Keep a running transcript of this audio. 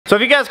So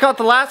if you guys caught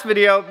the last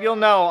video, you'll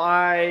know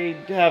I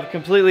have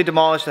completely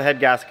demolished the head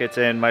gaskets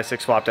in my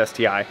 6 swapped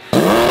STI.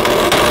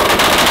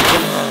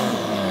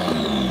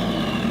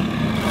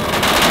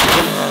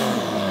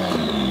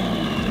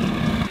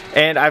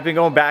 And I've been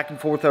going back and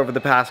forth over the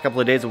past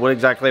couple of days of what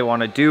exactly I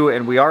want to do,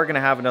 and we are going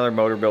to have another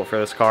motor built for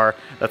this car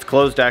that's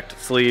closed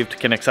decked, sleeved,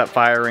 can accept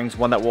fire rings,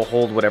 one that will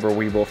hold whatever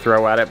we will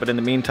throw at it. But in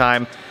the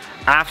meantime,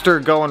 after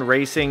going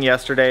racing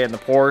yesterday in the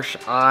Porsche,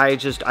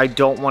 I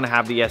don't want to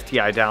have the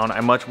STI down. I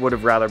much would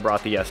have rather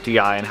brought the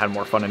STI and had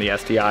more fun in the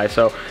STI.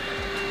 So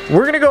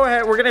we're gonna go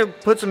ahead, we're gonna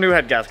put some new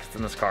head gaskets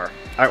in this car.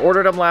 I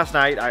ordered them last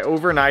night, I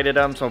overnighted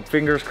them, so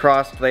fingers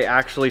crossed they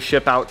actually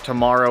ship out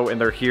tomorrow and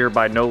they're here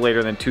by no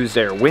later than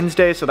Tuesday or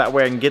Wednesday, so that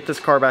way I can get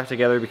this car back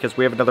together because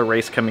we have another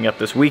race coming up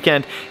this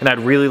weekend and I'd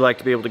really like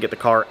to be able to get the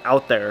car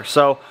out there.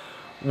 So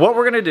what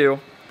we're gonna do,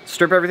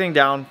 strip everything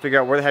down,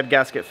 figure out where the head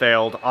gasket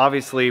failed.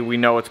 Obviously, we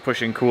know it's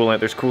pushing coolant.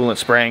 There's coolant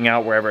spraying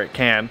out wherever it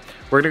can.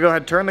 We're gonna go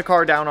ahead and turn the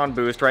car down on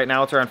boost. Right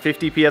now it's around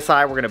 50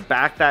 PSI. We're gonna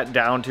back that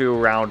down to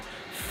around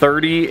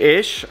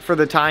 30-ish for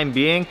the time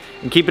being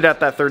and keep it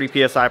at that 30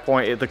 PSI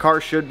point. The car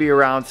should be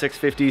around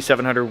 650,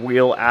 700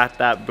 wheel at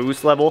that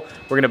boost level.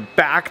 We're gonna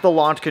back the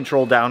launch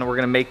control down and we're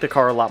gonna make the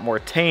car a lot more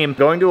tame.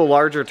 Going to a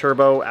larger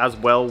turbo as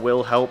well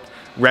will help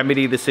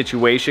remedy the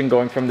situation,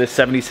 going from this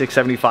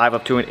 76-75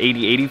 up to an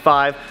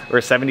 80-85 or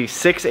a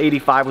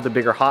 76-85 with a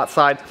bigger hot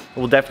side. It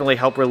will definitely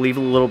help relieve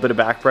a little bit of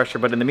back pressure,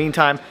 but in the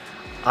meantime,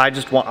 I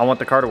want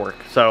the car to work.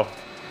 So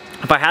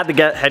if I had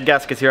the head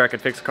gaskets here, I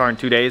could fix the car in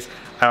 2 days.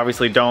 I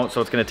obviously don't,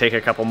 so it's gonna take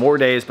a couple more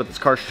days, but this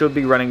car should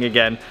be running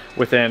again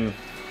within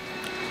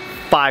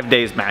 5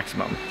 days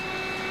maximum,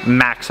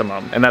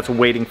 and that's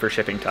waiting for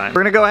shipping time.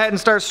 We're gonna go ahead and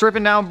start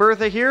stripping down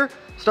Bertha here.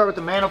 Start with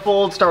the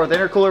manifold, start with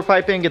intercooler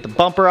piping, get the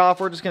bumper off.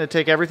 We're just gonna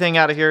take everything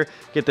out of here,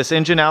 get this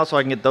engine out so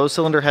I can get those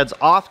cylinder heads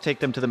off, take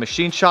them to the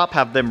machine shop,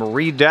 have them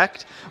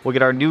redecked. We'll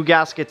get our new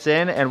gaskets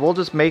in and we'll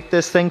just make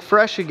this thing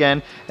fresh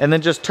again and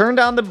then just turn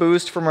down the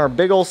boost from our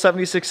big old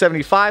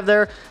 76-75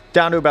 there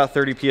down to about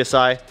 30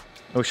 PSI. And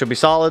we should be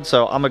solid,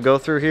 so I'm gonna go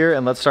through here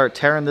and let's start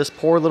tearing this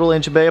poor little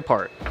engine bay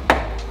apart.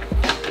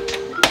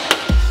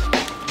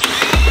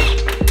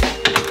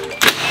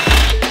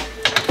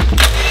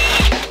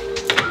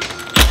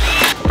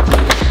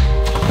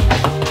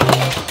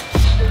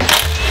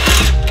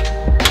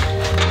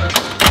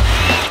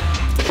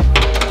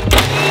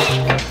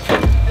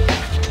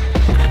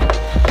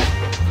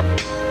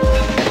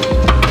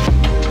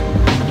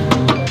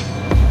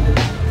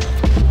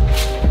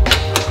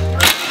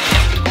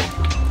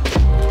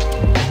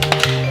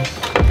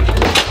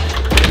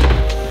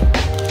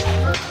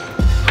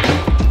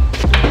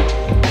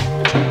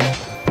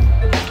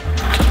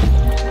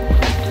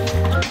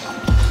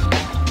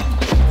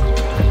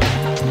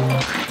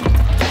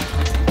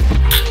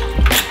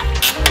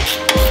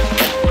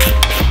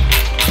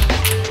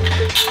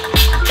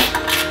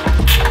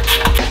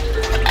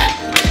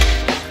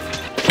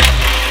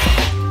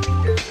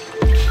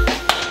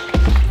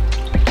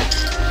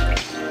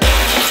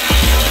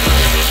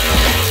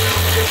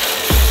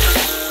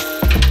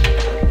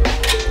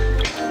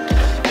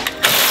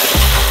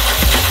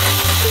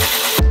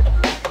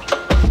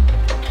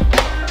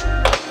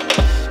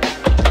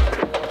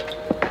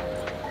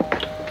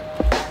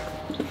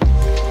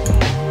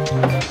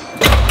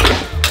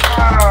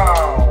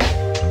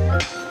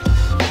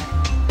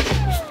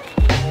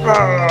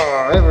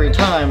 Every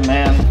time,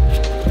 man.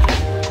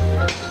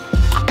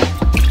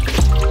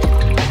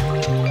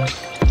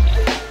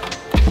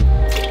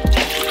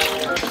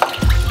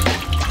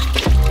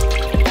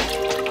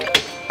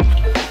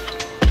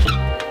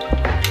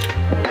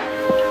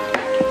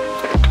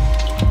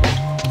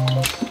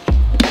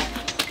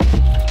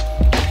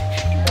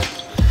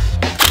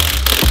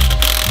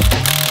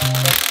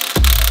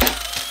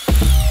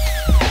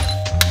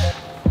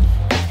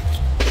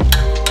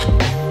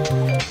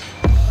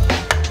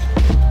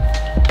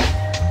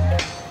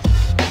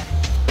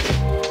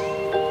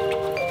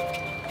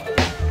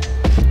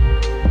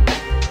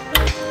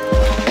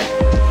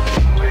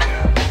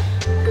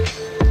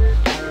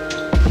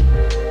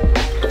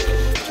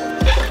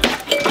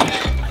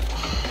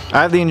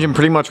 I have the engine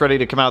pretty much ready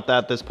to come out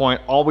at this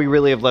point. All we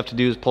really have left to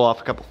do is pull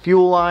off a couple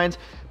fuel lines,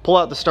 pull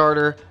out the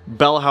starter,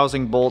 bell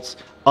housing bolts,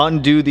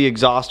 undo the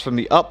exhaust from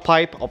the up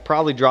pipe. I'll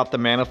probably drop the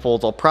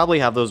manifolds. I'll probably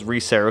have those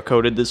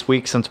re-Cerakoted this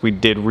week since we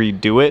did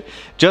redo it,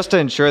 just to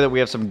ensure that we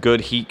have some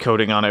good heat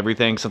coating on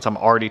everything since I'm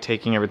already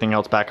taking everything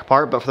else back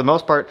apart. But for the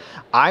most part,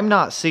 I'm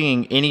not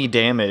seeing any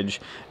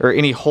damage or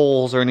any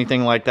holes or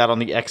anything like that on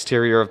the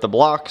exterior of the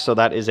block, so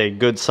that is a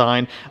good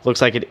sign.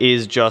 Looks like it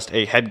is just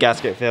a head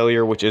gasket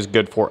failure, which is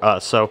good for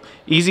us. So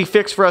easy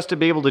fix for us to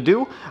be able to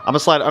do. I'm gonna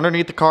slide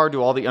underneath the car,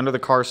 do all the under the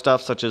car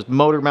stuff such as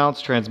motor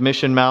mounts,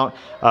 transmission mount.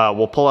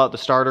 We'll pull out the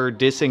starter,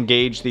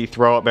 disengage the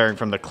throw-up bearing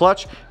from the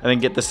clutch, and then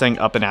get this thing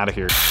up and out of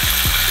here.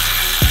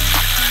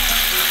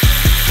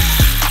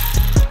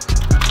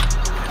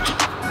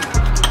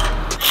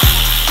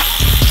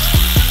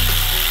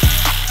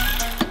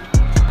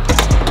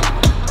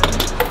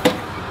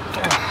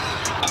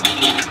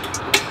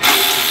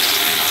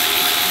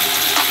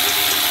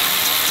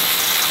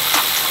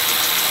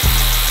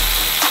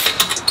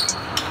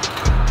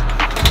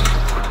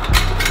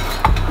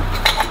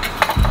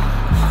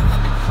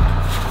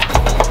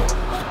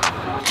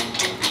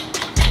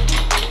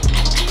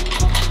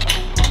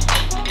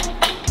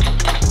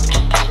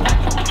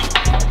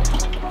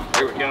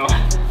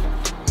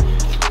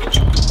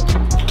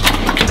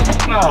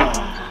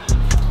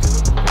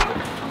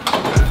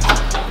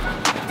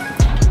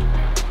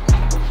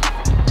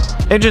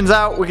 Engine's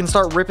out, we can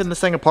start ripping this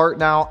thing apart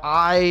now.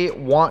 I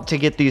want to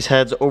get these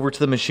heads over to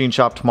the machine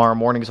shop tomorrow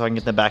morning so I can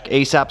get them back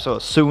ASAP. So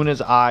as soon as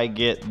I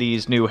get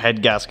these new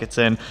head gaskets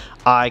in,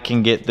 I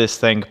can get this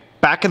thing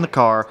back in the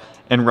car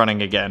and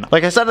running again.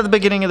 Like I said at the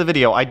beginning of the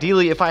video,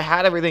 ideally if I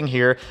had everything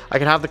here, I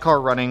could have the car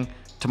running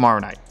tomorrow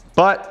night.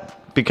 But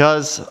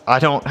because I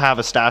don't have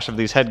a stash of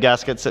these head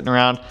gaskets sitting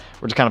around,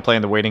 we're just kind of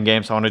playing the waiting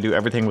game. So I want to do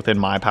everything within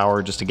my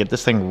power just to get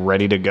this thing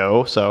ready to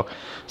go. So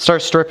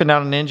start stripping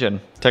down an engine,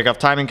 take off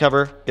timing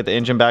cover, get the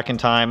engine back in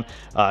time,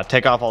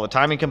 take off all the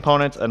timing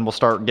components, and we'll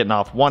start getting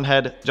off one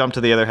head, jump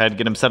to the other head,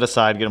 get them set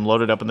aside, get them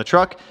loaded up in the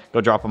truck,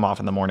 go drop them off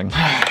in the morning.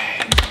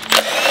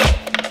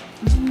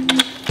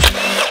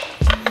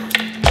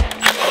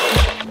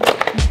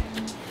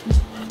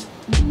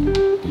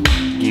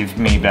 Give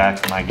me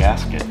back my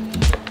gasket.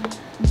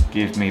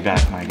 Give me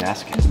back my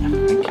gasket.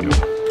 Thank you.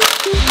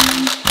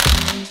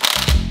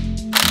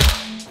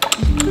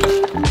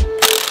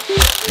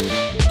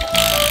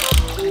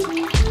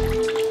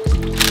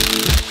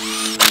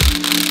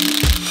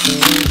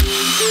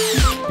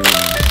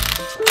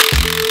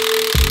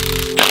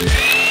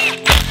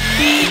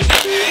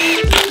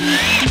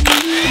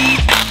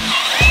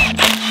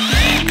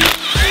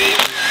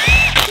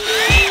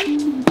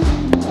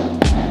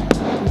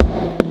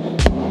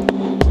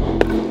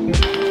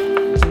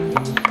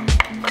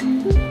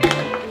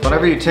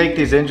 Whenever you take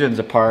these engines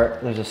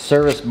apart, there's a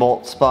service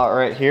bolt spot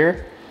right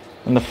here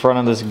in the front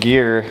of this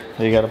gear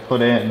that you got to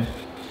put in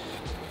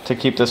to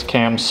keep this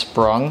cam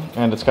sprung.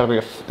 And it's got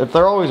to be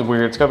they're always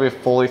weird. It's got to be a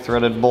fully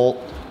threaded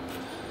bolt.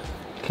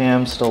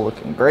 Cam's still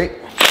looking great.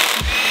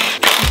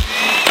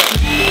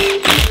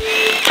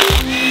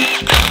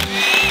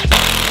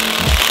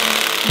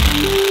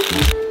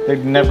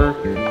 They'd never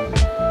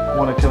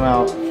want to come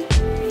out.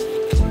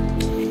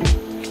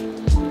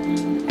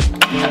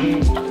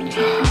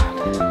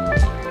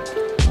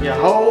 Yeah,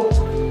 ho!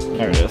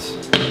 There it is.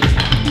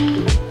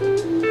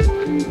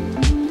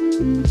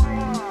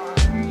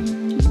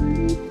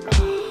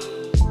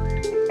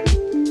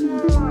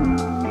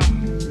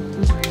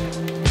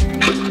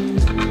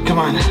 Come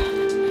on.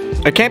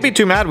 I can't be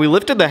too mad. We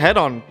lifted the head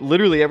on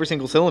literally every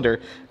single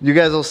cylinder. You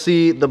guys will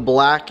see the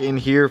black in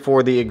here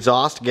for the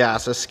exhaust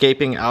gas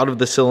escaping out of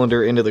the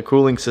cylinder into the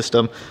cooling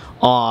system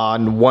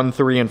on 1,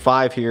 3, and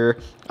 5 here.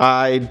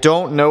 I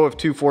don't know if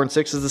 2, 4, and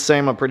 6 is the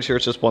same. I'm pretty sure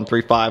it's just 1,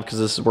 3, 5 because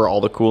this is where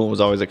all the coolant was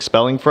always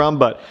expelling from,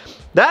 but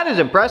that is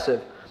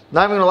impressive.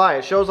 Not even gonna lie,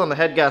 it shows on the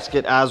head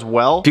gasket as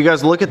well. If you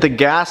guys look at the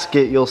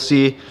gasket, you'll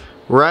see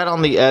right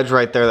on the edge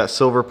right there, that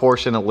silver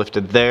portion, it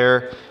lifted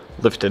there,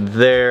 lifted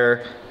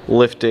there,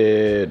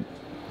 lifted,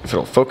 if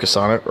it'll focus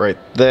on it, right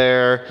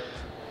there,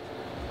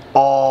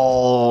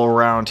 all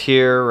around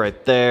here,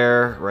 right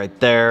there, right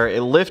there.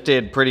 It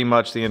lifted pretty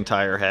much the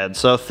entire head.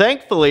 So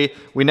thankfully,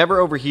 we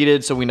never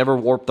overheated, so we never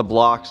warped the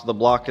block. So the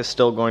block is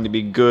still going to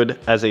be good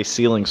as a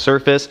sealing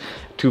surface.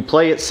 To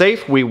play it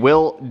safe, we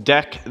will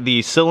deck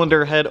the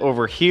cylinder head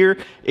over here.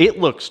 It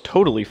looks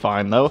totally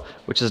fine though,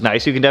 which is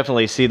nice. You can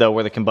definitely see though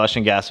where the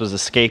combustion gas was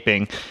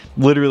escaping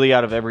literally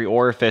out of every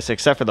orifice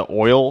except for the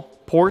oil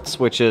ports,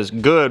 which is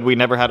good. We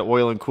never had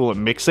oil and coolant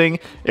mixing.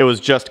 It was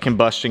just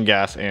combustion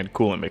gas and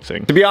coolant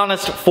mixing. To be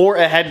honest, for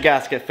a head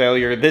gasket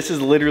failure, this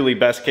is literally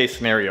best case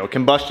scenario.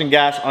 Combustion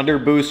gas under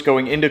boost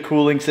going into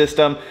cooling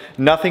system,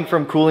 nothing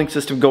from cooling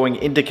system going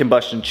into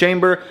combustion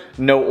chamber,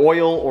 no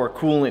oil or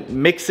coolant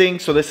mixing.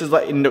 So this is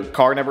like the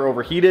car never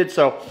overheated.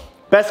 So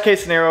best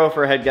case scenario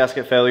for a head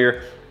gasket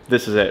failure,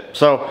 this is it.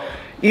 So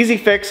easy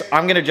fix.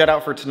 I'm gonna jet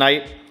out for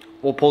tonight.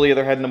 We'll pull the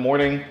other head in the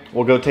morning.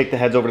 We'll go take the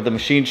heads over to the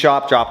machine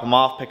shop, drop them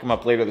off, pick them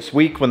up later this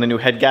week when the new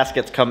head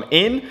gaskets come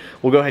in.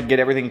 We'll go ahead and get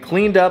everything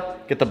cleaned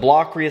up, get the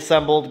block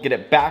reassembled, get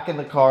it back in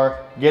the car,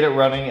 get it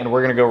running, and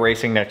we're gonna go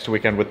racing next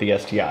weekend with the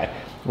STI.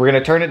 We're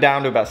gonna turn it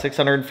down to about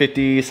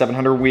 650,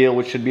 700 wheel,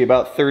 which should be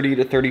about 30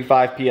 to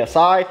 35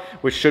 PSI,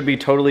 which should be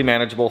totally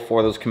manageable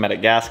for those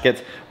kinetic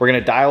gaskets. We're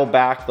gonna dial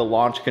back the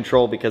launch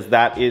control because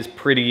that is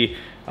pretty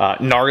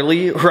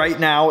gnarly right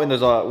now, and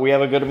we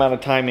have a good amount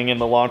of timing in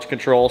the launch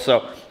control.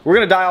 So we're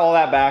gonna dial all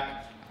that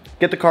back,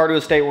 get the car to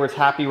a state where it's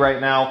happy right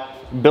now,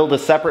 build a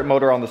separate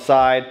motor on the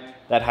side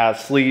that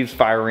has sleeves,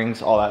 fire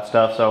rings, all that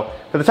stuff. So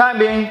for the time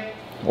being,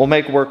 we'll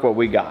make work what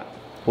we got.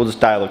 We'll just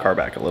dial the car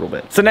back a little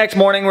bit. So next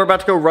morning, we're about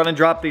to go run and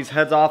drop these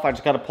heads off. I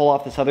just gotta pull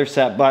off this other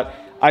set, but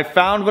I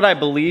found what I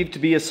believe to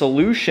be a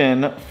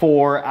solution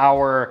for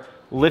our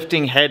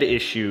lifting head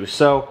issue.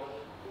 So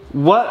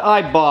what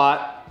I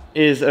bought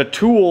is a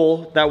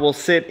tool that will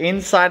sit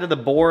inside of the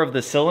bore of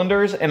the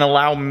cylinders and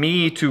allow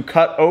me to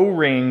cut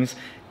O-rings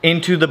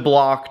into the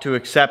block to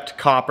accept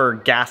copper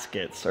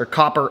gaskets or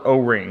copper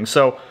O-rings.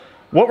 So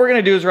what we're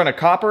gonna do is run a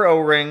copper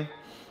O-ring.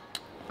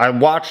 I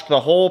watched the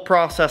whole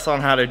process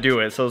on how to do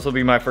it, so this will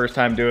be my first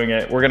time doing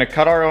it. We're gonna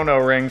cut our own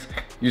O-rings,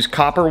 use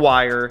copper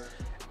wire,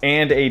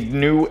 and a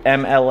new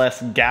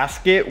MLS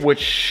gasket, which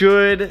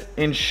should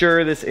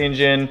ensure this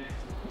engine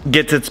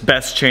gets its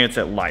best chance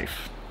at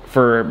life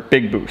for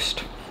big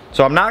boost.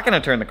 So I'm not gonna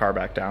turn the car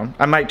back down.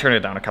 I might turn it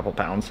down a couple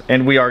pounds,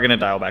 and we are gonna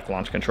dial back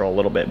launch control a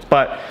little bit.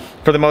 But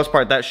for the most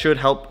part, that should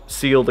help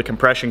seal the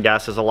compression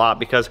gases a lot,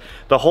 because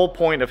the whole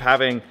point of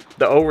having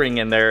the O-ring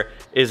in there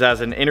is as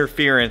an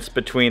interference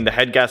between the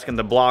head gasket and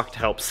the block to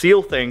help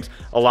seal things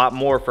a lot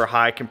more for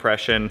high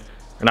compression,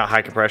 or not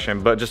high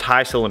compression, but just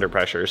high cylinder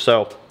pressure.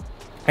 So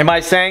am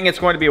I saying it's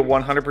going to be a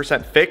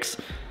 100% fix?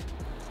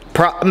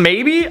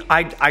 Maybe.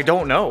 I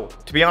don't know.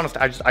 To be honest,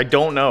 I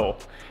don't know.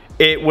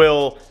 It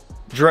will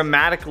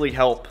dramatically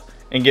help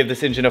and give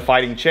this engine a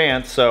fighting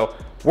chance, so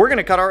we're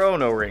gonna cut our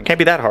own O-ring. Can't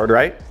be that hard,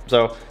 right?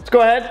 So let's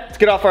go ahead, let's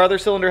get off our other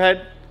cylinder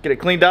head, get it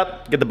cleaned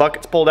up, get the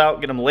buckets pulled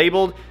out, get them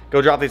labeled,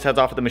 go drop these heads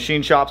off at the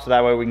machine shop, so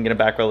that way we can get them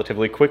back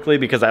relatively quickly,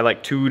 because I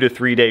like 2 to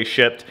 3 days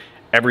shipped,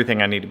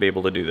 everything I need to be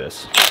able to do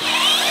this.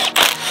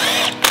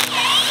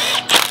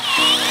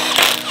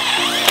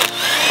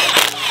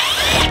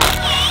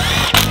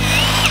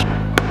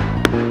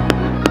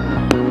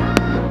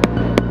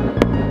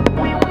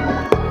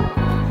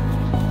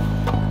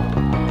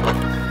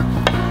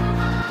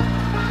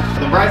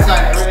 Right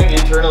side, everything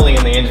internally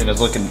in the engine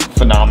is looking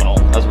phenomenal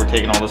as we're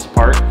taking all this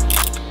apart.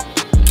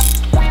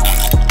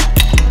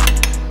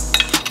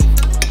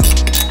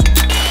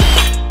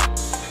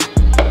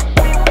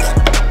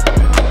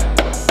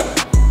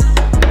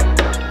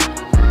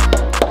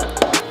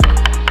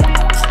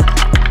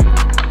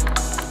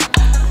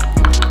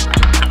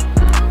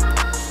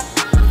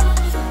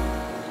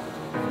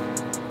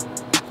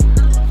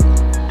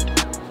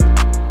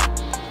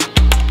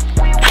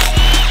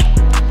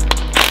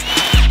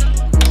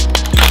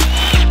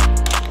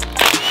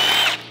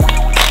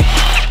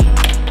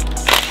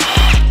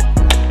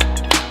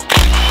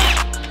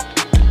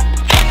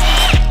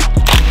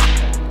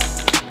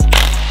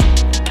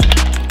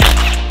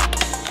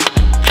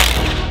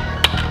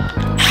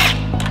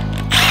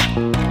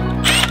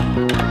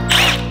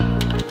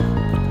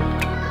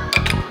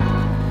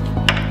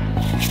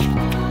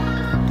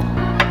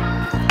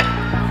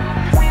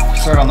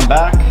 Start on the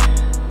back,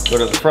 go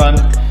to the front,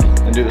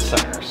 and do the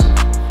centers.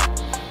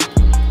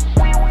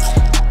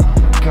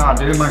 God,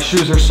 dude, my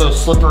shoes are so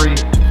slippery.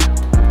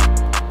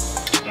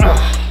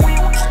 Ugh.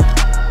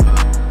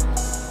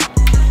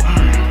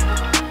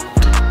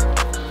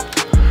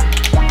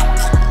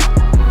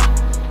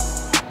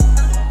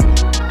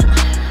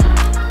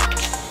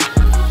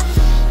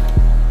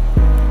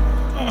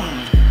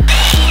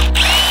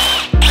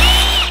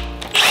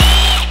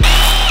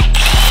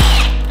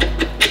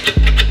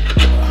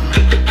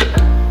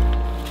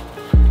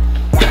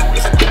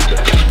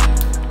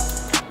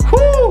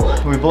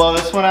 We blow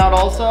this one out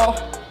also?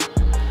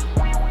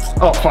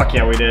 Oh, fuck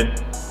yeah, we did.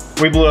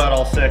 We blew out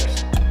all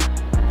 6.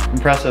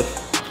 Impressive.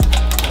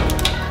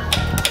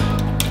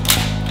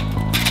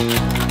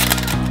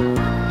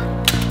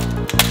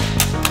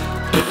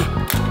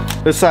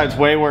 This side's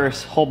way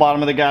worse. Whole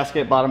bottom of the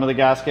gasket, bottom of the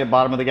gasket,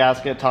 bottom of the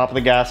gasket, top of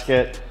the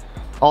gasket.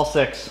 All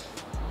 6.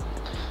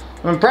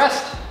 I'm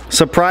impressed.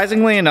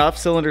 Surprisingly enough,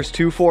 cylinders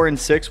 2, 4, and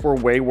 6 were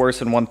way worse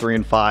than 1, 3,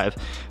 and 5.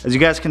 As you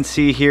guys can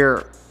see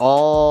here,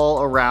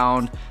 all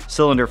around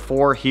cylinder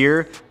 4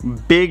 here,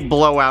 big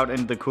blowout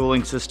into the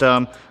cooling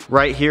system.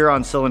 Right here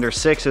on cylinder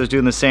 6, it was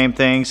doing the same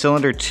thing.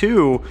 Cylinder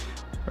 2,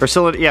 or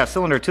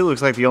cylinder 2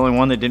 looks like the only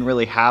one that didn't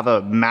really have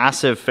a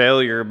massive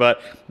failure,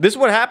 but this is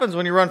what happens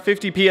when you run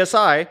 50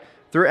 PSI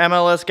through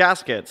MLS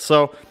gaskets.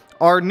 So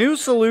our new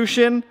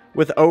solution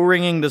with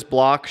O-ringing this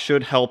block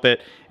should help it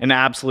an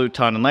absolute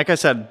ton. And like I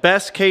said,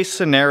 best case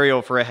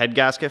scenario for a head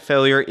gasket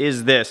failure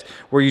is this,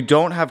 where you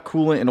don't have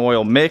coolant and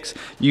oil mix,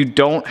 you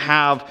don't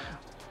have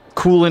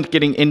coolant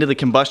getting into the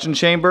combustion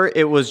chamber.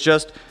 It was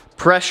just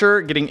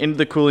pressure getting into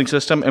the cooling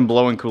system and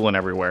blowing coolant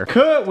everywhere.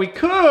 We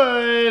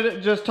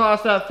could just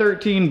toss that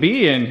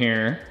 13B in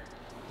here.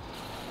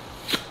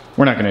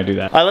 We're not gonna do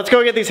that. All right, let's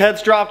go get these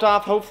heads dropped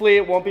off. Hopefully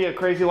it won't be a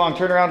crazy long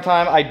turnaround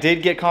time. I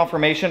did get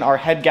confirmation our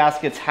head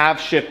gaskets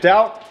have shipped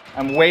out.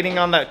 I'm waiting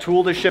on that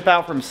tool to ship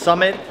out from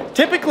Summit.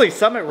 Typically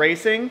Summit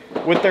Racing,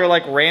 with their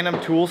like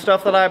random tool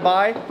stuff that I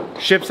buy,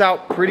 ships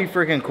out pretty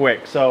freaking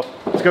quick. So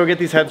let's go get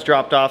these heads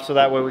dropped off so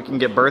that way we can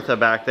get Bertha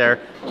back there,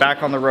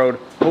 back on the road,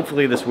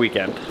 hopefully this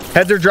weekend.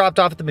 Heads are dropped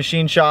off at the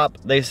machine shop.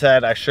 They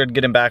said I should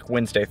get them back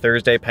Wednesday,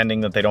 Thursday, pending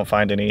that they don't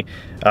find any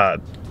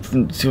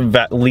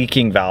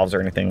leaking valves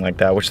or anything like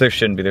that, which there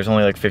shouldn't be. There's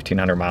only like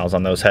 1,500 miles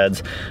on those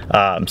heads.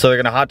 So they're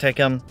gonna hot take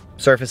them,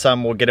 surface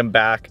them, we'll get them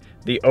back.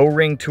 The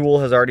O-ring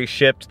tool has already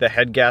shipped, the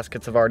head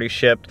gaskets have already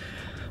shipped.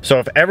 So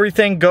if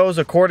everything goes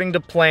according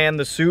to plan,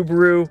 the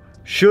Subaru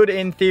should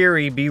in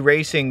theory be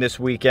racing this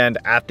weekend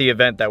at the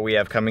event that we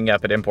have coming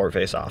up at Import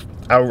Face Off.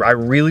 I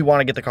really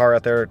want to get the car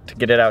out there to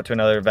get it out to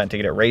another event to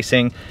get it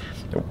racing.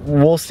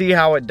 We'll see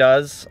how it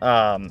does.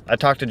 I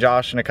talked to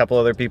Josh and a couple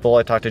other people.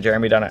 I talked to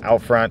Jeremy down at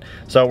Outfront.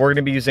 So we're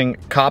gonna be using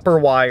copper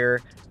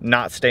wire,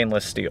 not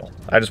stainless steel.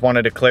 I just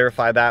wanted to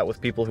clarify that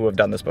with people who have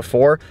done this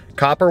before.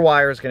 Copper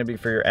wire is gonna be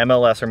for your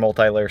MLS or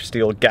multi-layer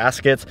steel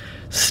gaskets.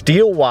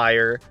 Steel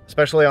wire,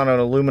 especially on an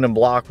aluminum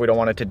block, we don't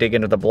want it to dig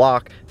into the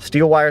block.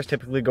 Steel wire is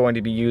typically going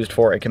to be used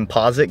for a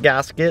composite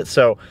gasket.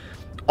 So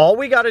all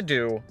we gotta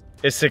do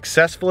is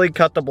successfully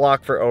cut the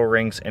block for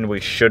O-rings, and we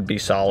should be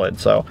solid.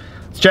 So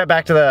let's jet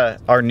back to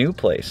our new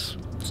place.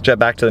 Let's jet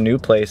back to the new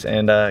place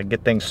and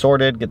get things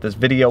sorted, get this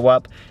video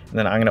up, and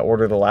then I'm gonna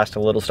order the last of the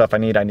little stuff I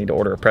need. I need to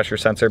order a pressure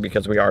sensor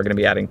because we are gonna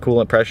be adding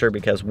coolant pressure,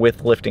 because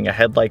with lifting a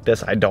head like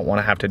this, I don't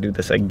wanna have to do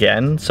this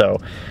again. So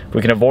if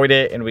we can avoid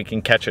it and we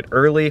can catch it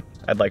early,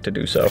 I'd like to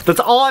do so. That's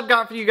all I've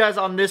got for you guys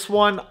on this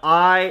one.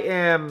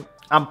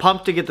 I'm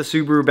pumped to get the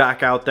Subaru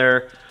back out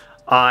there.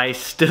 I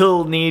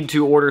still need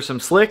to order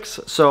some slicks,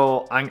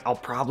 so I'll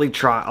probably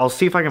try. I'll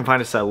see if I can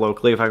find a set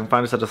locally. If I can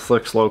find a set of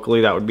slicks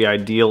locally, that would be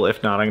ideal.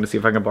 If not, I'm gonna see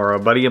if I can borrow a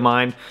buddy of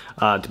mine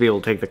to be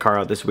able to take the car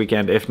out this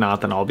weekend. If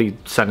not, then I'll be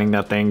sending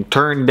that thing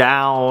turned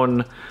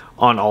down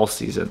on all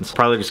seasons.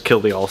 Probably just kill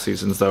the all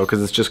seasons though,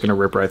 because it's just gonna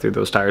rip right through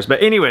those tires.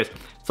 But anyways,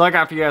 that's all I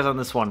got for you guys on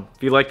this one.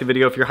 If you liked the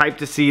video, if you're hyped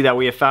to see that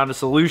we have found a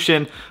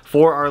solution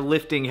for our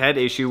lifting head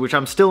issue, which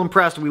I'm still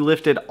impressed we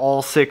lifted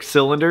all 6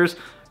 cylinders,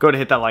 go ahead and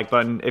hit that like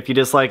button. If you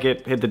dislike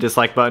it, hit the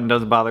dislike button.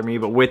 Doesn't bother me.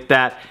 But with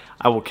that,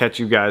 I will catch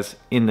you guys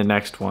in the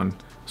next one.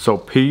 So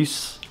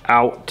peace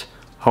out,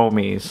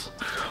 homies.